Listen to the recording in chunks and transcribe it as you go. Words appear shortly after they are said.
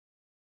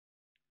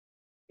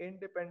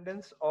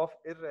independence of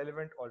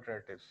irrelevant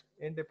alternatives.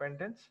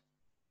 Independence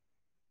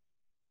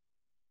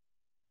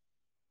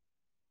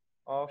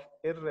of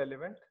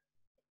irrelevant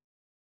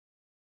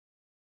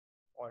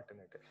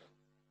alternatives,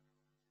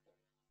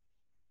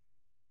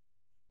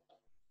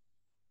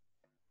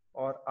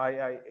 or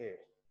IIA.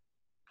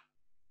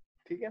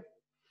 ठीक है.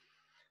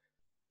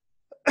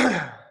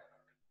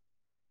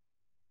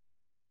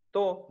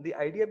 So the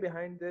idea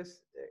behind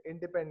this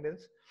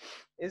independence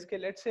is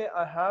that, let's say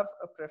I have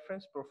a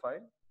preference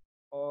profile,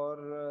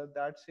 or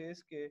that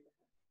says that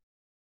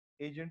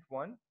agent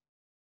 1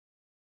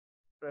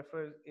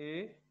 prefers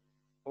A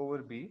over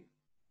B,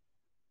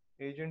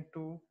 agent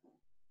 2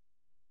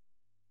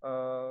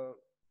 uh,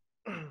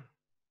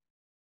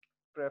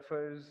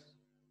 prefers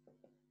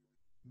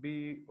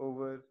B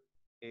over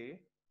A,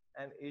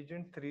 and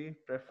agent 3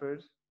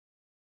 prefers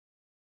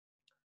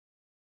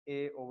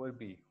A over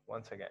B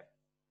once again.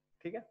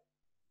 ठीक है.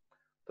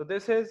 So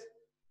this is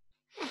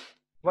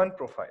one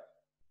profile,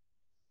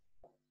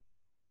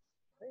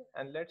 okay?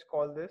 And let's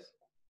call this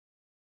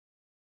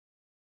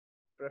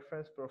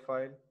preference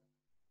profile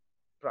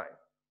prime.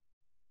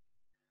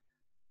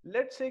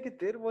 Let's say that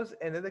there was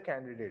another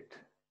candidate.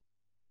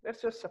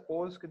 Let's just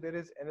suppose that there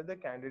is another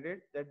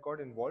candidate that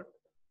got involved.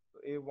 So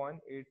A1,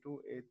 A2,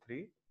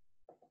 A3.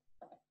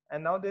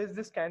 And now there is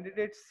this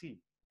candidate C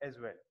as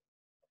well.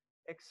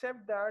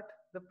 Except that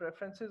the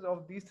preferences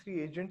of these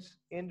three agents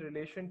in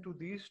relation to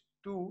these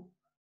two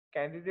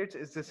candidates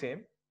is the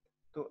same.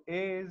 So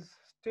A is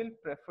still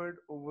preferred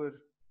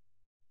over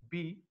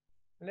B.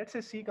 Let's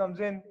say C comes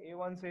in,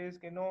 A1 says,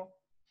 no,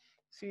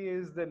 C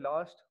is the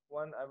last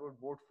one I would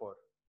vote for.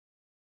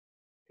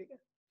 Okay?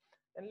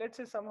 And let's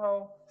say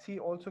somehow C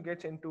also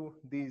gets into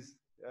these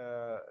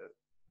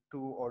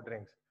two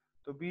orderings.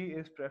 So B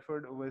is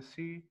preferred over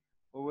C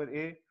over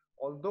A,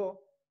 although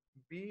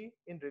B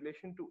in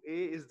relation to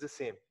A is the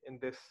same in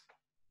this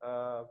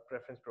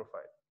preference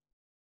profile.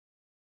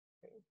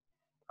 Okay.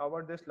 How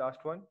about this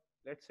last one?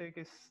 Let's say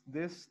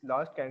this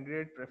last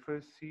candidate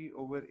prefers C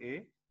over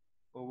A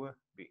over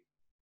B.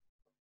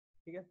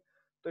 Okay.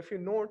 So if you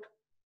note,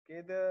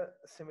 okay, the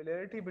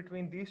similarity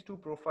between these two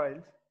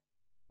profiles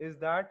is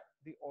that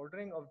the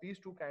ordering of these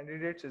two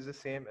candidates is the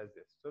same as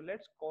this. So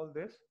let's call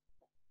this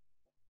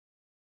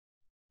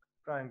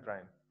prime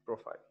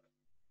profile.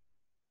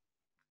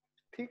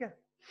 ठीक है.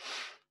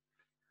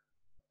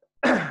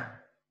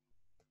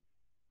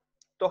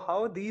 So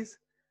how these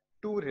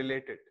two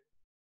related?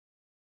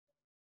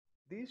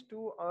 These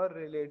two are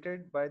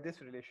related by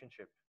this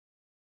relationship.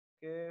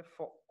 Okay,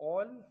 for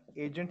all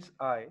agents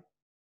I,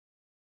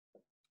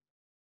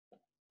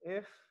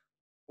 if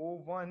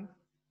O1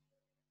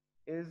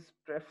 is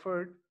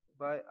preferred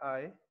by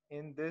I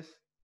in this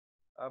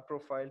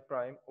profile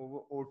prime over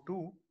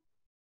O2,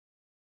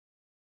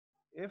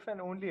 if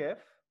and only if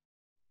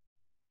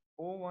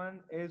O1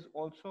 is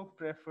also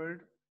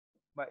preferred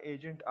by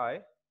agent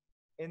I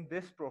in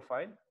this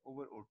profile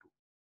over O2.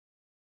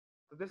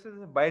 So this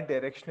is a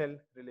bidirectional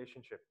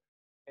relationship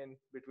in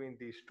between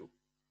these two.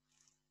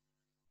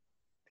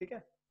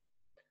 Okay?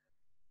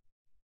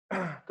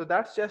 So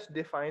that's just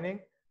defining,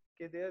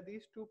 okay, there are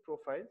these two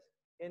profiles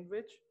in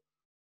which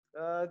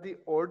the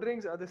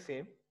orderings are the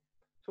same.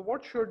 So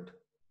what should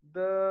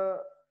the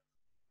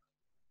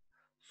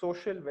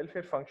social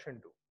welfare function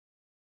do?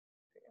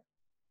 Okay.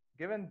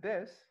 Given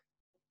this,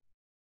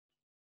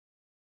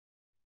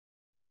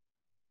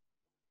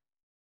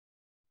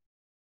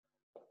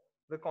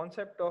 the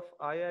concept of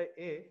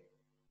IIA,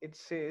 it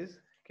says,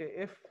 okay,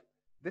 if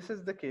this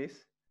is the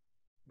case,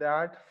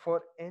 that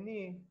for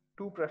any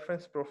two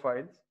preference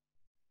profiles,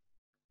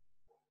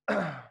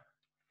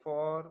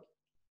 for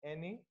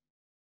any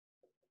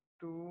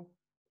two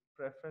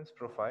preference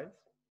profiles,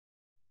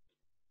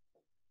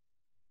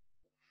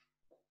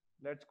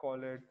 let's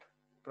call it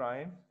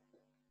prime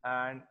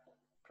and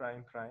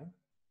prime,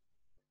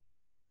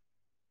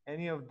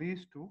 any of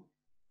these two,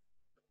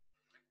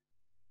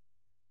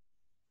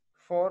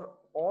 for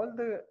all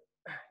the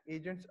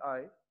agents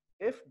I,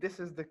 if this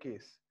is the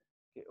case,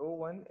 okay,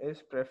 O1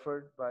 is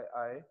preferred by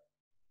I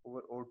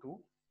over O2,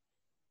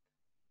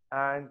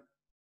 and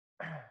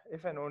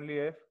if and only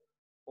if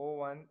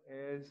O1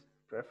 is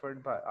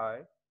preferred by I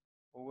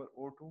over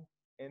O2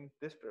 in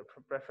this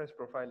preference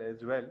profile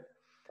as well,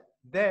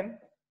 then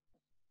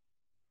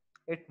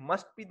it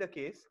must be the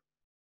case,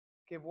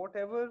 okay,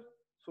 whatever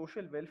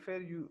social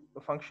welfare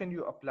function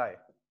you apply,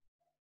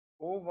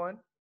 O1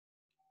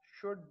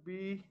 should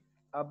be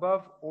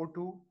above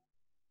O2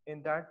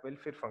 in that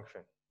welfare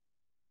function,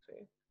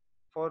 say,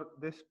 for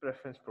this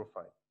preference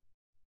profile.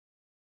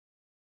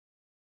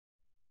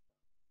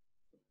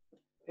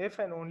 If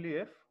and only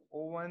if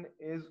O1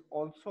 is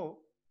also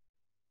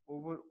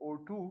over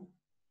O2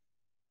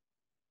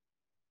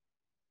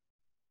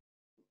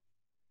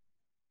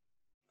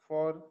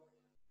 for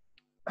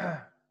okay,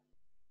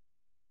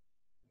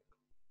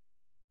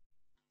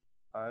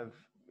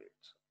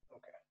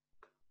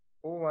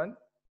 O1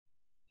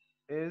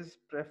 is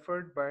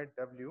preferred by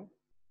W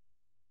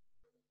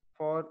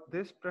for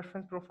this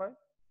preference profile,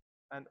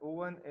 and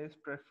O1 is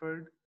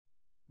preferred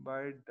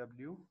by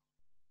W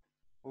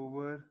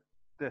over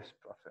this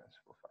preference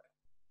profile.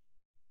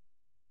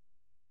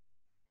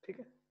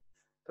 Okay.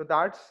 So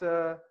that's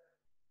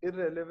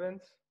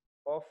irrelevance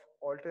of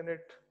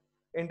alternate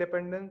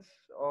independence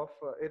of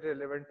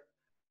irrelevant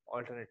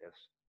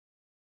alternatives.